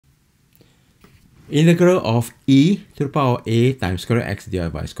Integral of e to the power a times square root x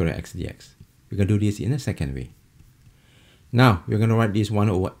divided by square root x dx. We're going to do this in a second way. Now, we're going to write this 1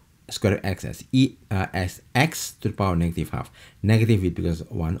 over square root x as as x to the power negative half. Negative is because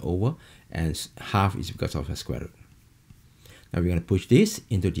of 1 over, and half is because of a square root. Now, we're going to push this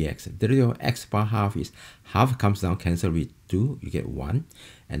into dx. The derivative of x power half is half comes down, cancel with 2, you get 1.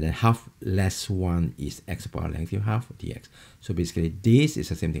 And then half less 1 is x power negative half dx. So basically, this is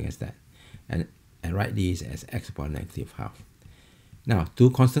the same thing as that. And write this as x power negative half. Now, two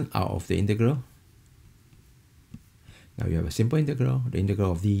constants out of the integral. Now we have a simple integral. The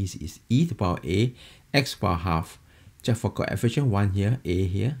integral of these is e to the power a, x power half. Check for coefficient 1 here, a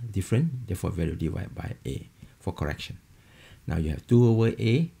here, different. Therefore, value divided by a for correction. Now you have 2 over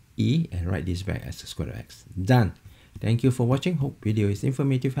a, e, and write this back as square root x. Done. Thank you for watching. Hope video is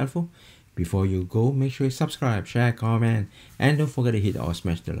informative, helpful. Before you go, make sure you subscribe, share, comment, and don't forget to hit or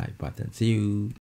smash the like button. See you.